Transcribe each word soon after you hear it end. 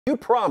You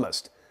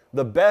promised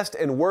the best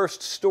and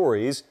worst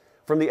stories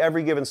from the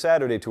Every Given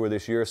Saturday tour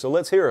this year, so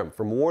let's hear them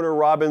from Warner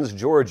Robins,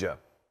 Georgia.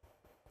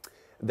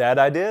 That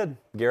I did,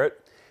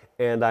 Garrett,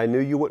 and I knew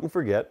you wouldn't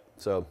forget,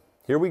 so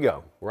here we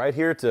go. Right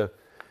here to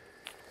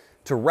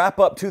wrap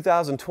up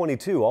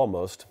 2022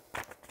 almost.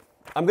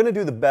 I'm going to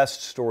do the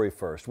best story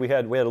first. We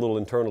had a little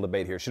internal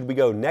debate here. Should we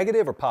go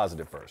negative or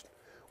positive first?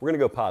 We're going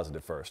to go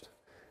positive first.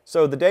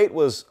 So the date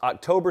was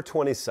October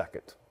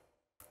 22nd.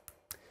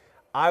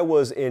 I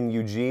was in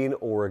Eugene,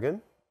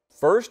 Oregon.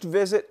 First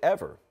visit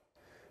ever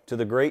to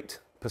the great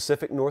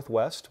Pacific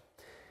Northwest.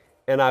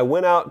 And I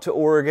went out to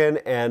Oregon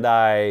and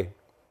I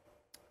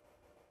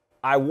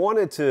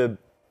wanted to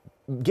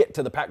get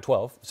to the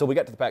Pac-12. So we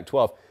got to the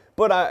Pac-12.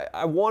 But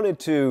I wanted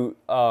to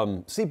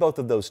see both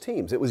of those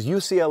teams. It was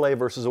UCLA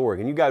versus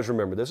Oregon. You guys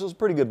remember this. It was a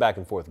pretty good back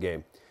and forth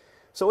game.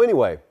 So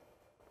anyway,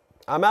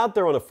 I'm out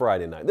there on a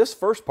Friday night. This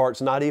first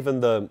part's not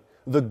even the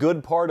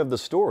good part of the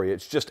story.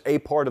 It's just a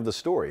part of the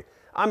story.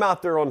 I'm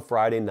out there on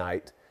Friday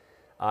night.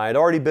 I had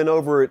already been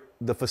over at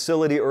the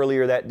facility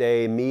earlier that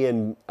day. Me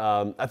and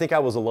I think I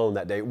was alone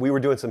that day. We were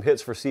doing some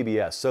hits for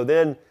CBS. So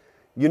then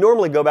you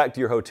normally go back to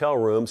your hotel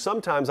room.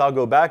 Sometimes I'll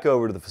go back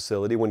over to the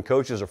facility when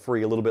coaches are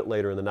free a little bit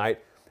later in the night,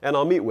 and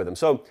I'll meet with them.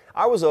 So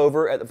I was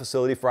over at the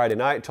facility Friday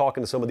night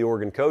talking to some of the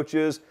Oregon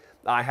coaches.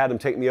 I had them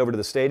take me over to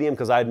the stadium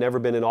because I had never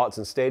been in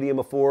Autzen Stadium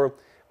before.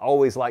 I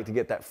always like to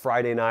get that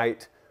Friday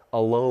night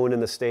alone in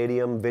the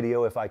stadium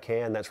video if I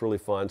can. That's really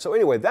fun. So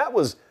anyway, that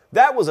was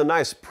a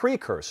nice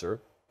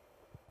precursor.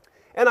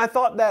 And I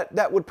thought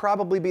that would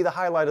probably be the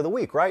highlight of the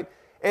week, right?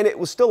 And it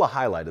was still a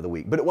highlight of the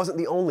week, but it wasn't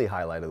the only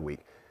highlight of the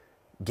week.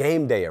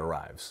 Game day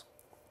arrives.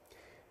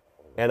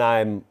 And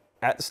I'm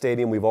at the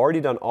stadium. We've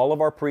already done all of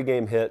our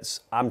pregame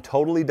hits. I'm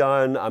totally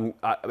done.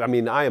 I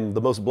mean, I am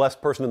the most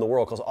blessed person in the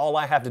world because all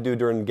I have to do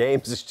during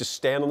games is just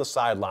stand on the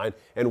sideline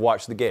and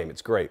watch the game.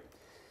 It's great.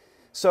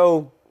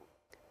 So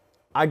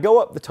I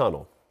go up the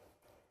tunnel.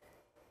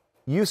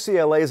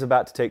 UCLA is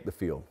about to take the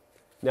field.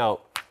 Now,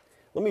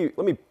 let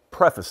me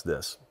preface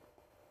this.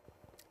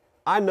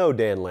 I know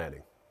Dan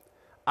Lanning.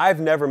 I've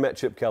never met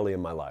Chip Kelly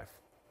in my life.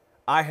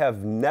 I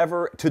have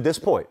never, to this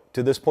point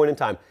in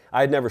time,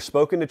 I had never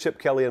spoken to Chip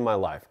Kelly in my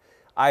life.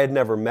 I had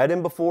never met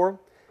him before.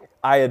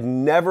 I had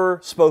never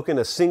spoken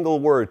a single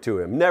word to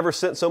him. Never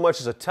sent so much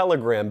as a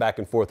telegram back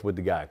and forth with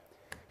the guy.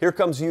 Here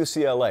comes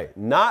UCLA,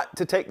 not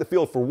to take the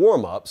field for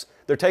warm-ups.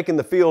 They're taking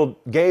the field,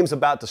 game's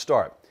about to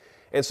start.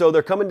 And so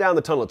they're coming down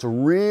the tunnel. It's a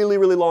really,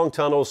 really long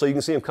tunnel, so you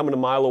can see them coming a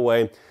mile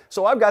away.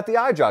 So I've got the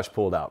iJosh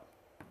pulled out.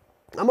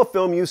 I'm going to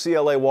film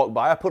UCLA walk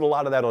by. I put a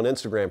lot of that on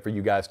Instagram for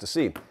you guys to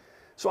see.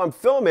 So I'm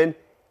filming,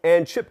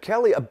 and Chip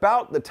Kelly,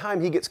 about the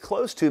time he gets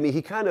close to me,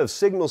 he kind of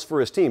signals for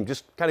his team,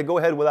 just kind of go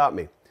ahead without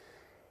me.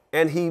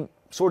 And he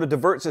sort of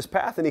diverts his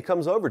path, and he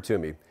comes over to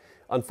me.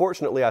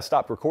 Unfortunately, I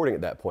stopped recording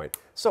at that point.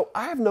 So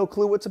I have no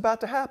clue what's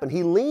about to happen.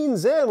 He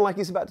leans in like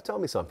he's about to tell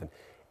me something.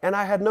 And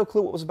I had no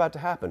clue what was about to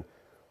happen.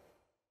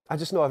 I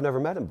just know I've never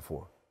met him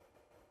before.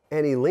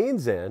 And he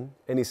leans in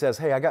and he says,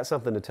 "Hey, I got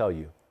something to tell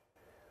you.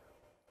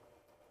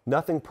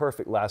 Nothing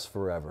perfect lasts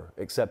forever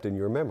except in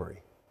your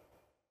memory."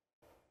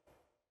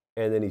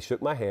 And then he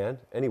shook my hand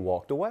and he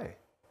walked away.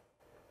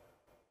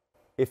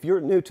 If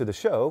you're new to the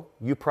show,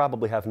 you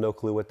probably have no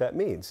clue what that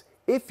means.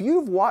 If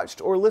you've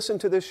watched or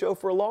listened to this show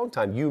for a long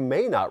time, you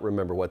may not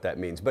remember what that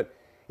means. But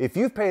if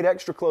you've paid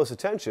extra close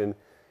attention,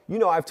 you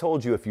know I've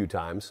told you a few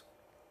times,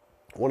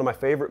 one of my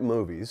favorite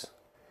movies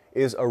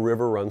is A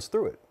River Runs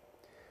Through It.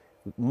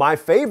 My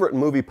favorite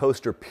movie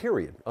poster,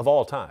 period, of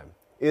all time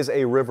is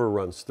A River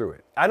Runs Through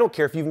It. I don't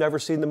care if you've never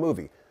seen the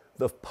movie.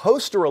 The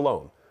poster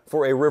alone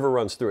for A River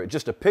Runs Through It,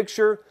 just a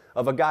picture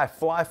of a guy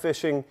fly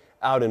fishing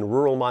out in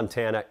rural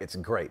Montana. It's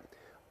great.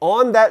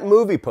 On that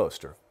movie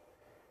poster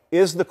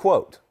is the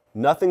quote,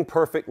 "Nothing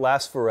perfect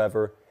lasts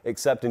forever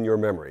except in your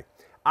memory."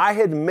 I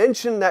had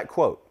mentioned that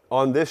quote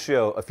on this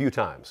show a few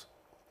times.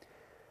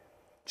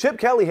 Chip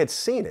Kelly had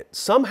seen it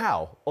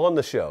somehow on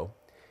the show.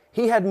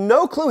 He had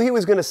no clue he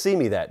was going to see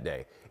me that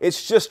day.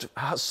 It's just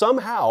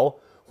somehow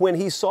when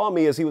he saw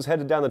me as he was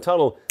headed down the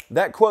tunnel,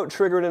 that quote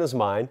triggered in his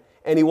mind,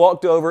 and he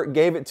walked over,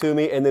 gave it to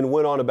me, and then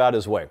went on about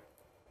his way.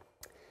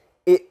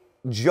 It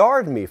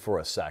jarred me for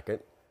a second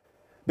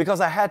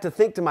because I had to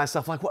think to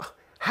myself, like, well,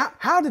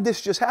 how did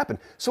this just happen?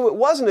 So it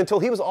wasn't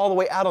until he was all the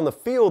way out on the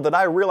field that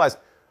I realized,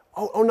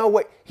 oh no,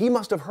 wait, he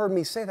must have heard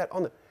me say that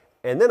on the...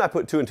 And then I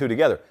put two and two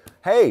together.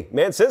 Hey,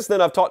 man, since then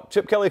I've taught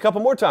Chip Kelly a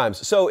couple more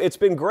times. So it's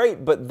been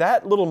great, but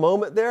that little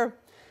moment there,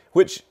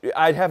 which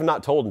I have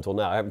not told until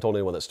now. I haven't told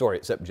anyone that story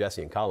except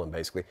Jesse and Colin,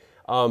 basically.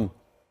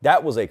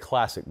 That was a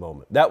classic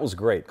moment. That was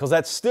great because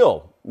that's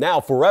still,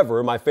 now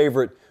forever, my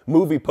favorite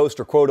movie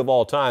poster quote of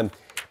all time.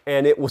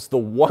 And it was the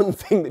one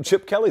thing that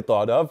Chip Kelly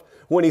thought of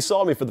when he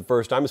saw me for the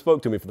first time and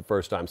spoke to me for the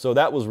first time. So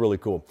that was really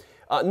cool.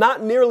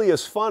 Not nearly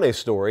as fun a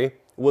story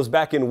was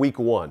back in week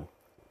 1.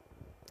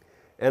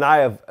 And I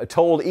have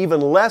told even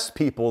less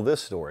people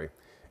this story.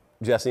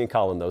 Jesse and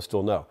Colin, though,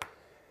 still know.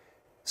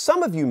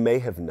 Some of you may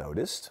have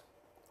noticed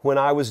when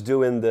I was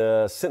doing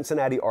the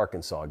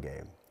Cincinnati-Arkansas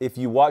game, if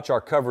you watch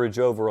our coverage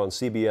over on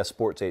CBS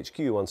Sports HQ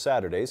on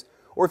Saturdays,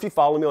 or if you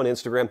follow me on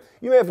Instagram,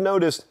 you may have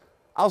noticed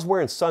I was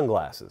wearing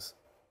sunglasses.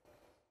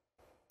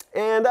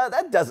 And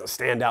that doesn't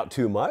stand out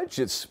too much.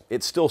 It's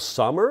still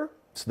summer.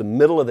 It's the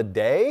middle of the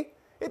day.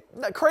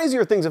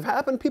 Crazier things have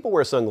happened. People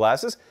wear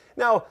sunglasses.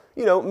 Now,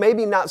 you know,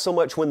 maybe not so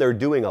much when they're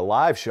doing a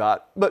live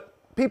shot, but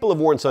people have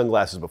worn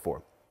sunglasses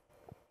before.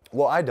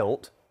 Well, I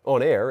don't.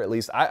 On air, at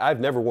least. I've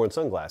never worn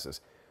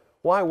sunglasses.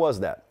 Why was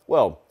that?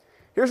 Well,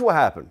 here's what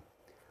happened.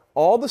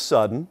 All of a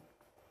sudden,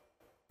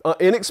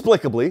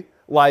 inexplicably,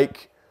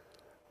 like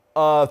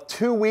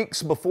 2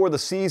 weeks before the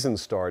season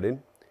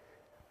started,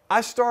 I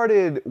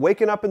started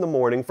waking up in the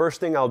morning. First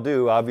thing I'll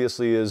do,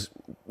 obviously, is,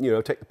 you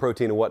know, take the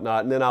protein and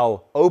whatnot, and then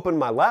I'll open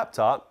my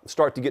laptop,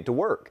 start to get to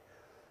work.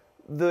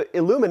 The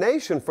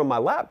illumination from my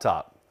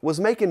laptop was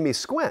making me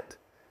squint.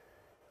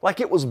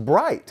 Like it was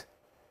bright.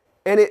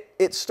 And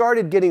it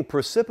started getting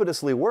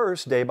precipitously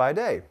worse day by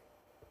day.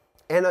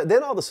 And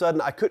then all of a sudden,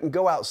 I couldn't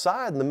go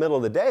outside in the middle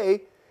of the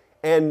day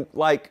and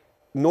like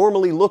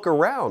normally look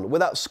around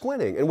without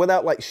squinting and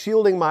without like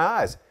shielding my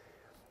eyes.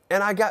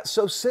 And I got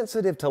so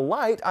sensitive to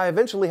light, I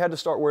eventually had to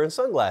start wearing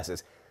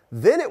sunglasses.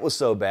 Then it was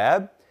so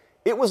bad,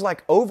 it was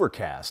like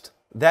overcast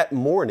that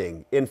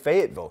morning in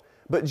Fayetteville.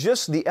 But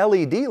just the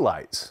LED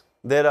lights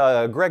that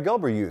Greg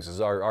Gelber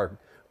uses, our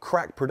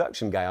crack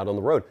production guy out on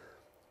the road,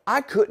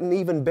 I couldn't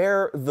even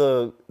bear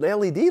the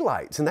LED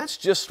lights. And that's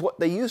just what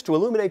they use to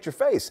illuminate your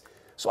face.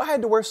 So I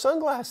had to wear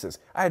sunglasses.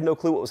 I had no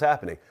clue what was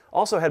happening.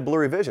 Also had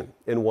blurry vision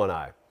in one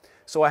eye.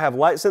 So I have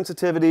light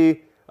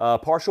sensitivity,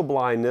 partial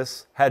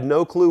blindness, had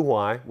no clue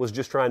why, was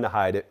just trying to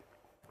hide it.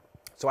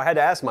 So I had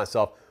to ask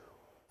myself,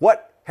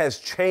 what has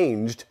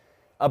changed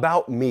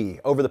about me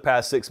over the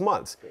past 6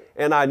 months?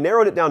 And I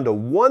narrowed it down to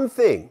one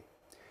thing.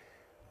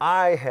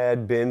 I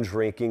had been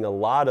drinking a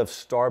lot of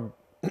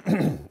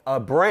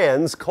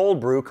brand's cold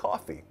brew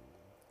coffee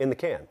in the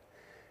can.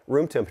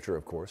 Room temperature,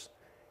 of course.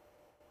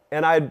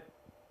 And I'd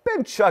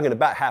been chugging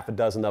about half a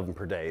dozen of them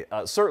per day,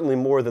 certainly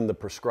more than the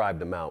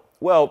prescribed amount.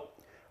 Well,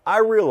 I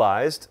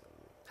realized,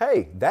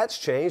 hey, that's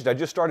changed. I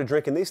just started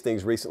drinking these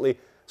things recently,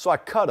 so I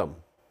cut them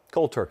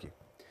cold turkey.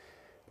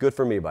 Good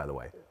for me, by the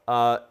way.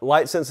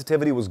 Light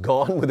sensitivity was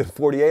gone within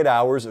 48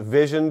 hours,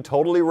 vision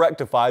totally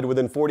rectified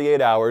within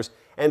 48 hours,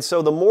 and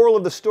so the moral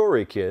of the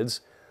story,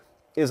 kids,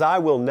 is I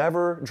will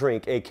never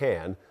drink a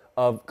can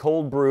of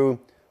cold brew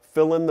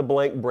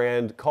fill-in-the-blank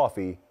brand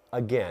coffee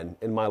again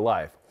in my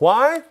life.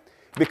 Why?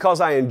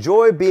 Because I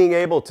enjoy being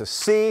able to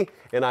see,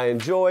 and I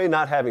enjoy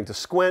not having to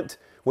squint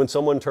when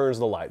someone turns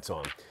the lights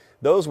on.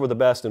 Those were the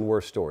best and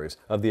worst stories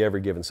of the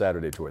Every Given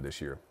Saturday tour this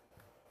year.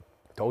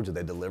 Told you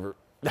they deliver.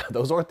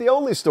 Those aren't the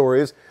only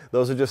stories.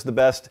 Those are just the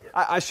best.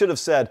 I should have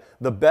said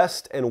the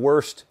best and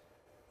worst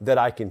that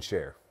I can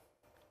share.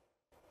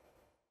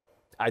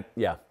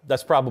 Yeah,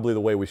 that's probably the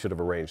way we should have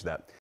arranged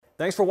that.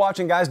 Thanks for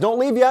watching, guys. Don't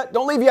leave yet.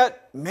 Don't leave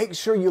yet. Make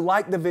sure you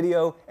like the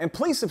video and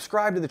please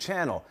subscribe to the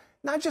channel.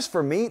 Not just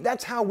for me,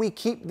 that's how we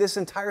keep this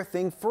entire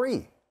thing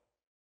free.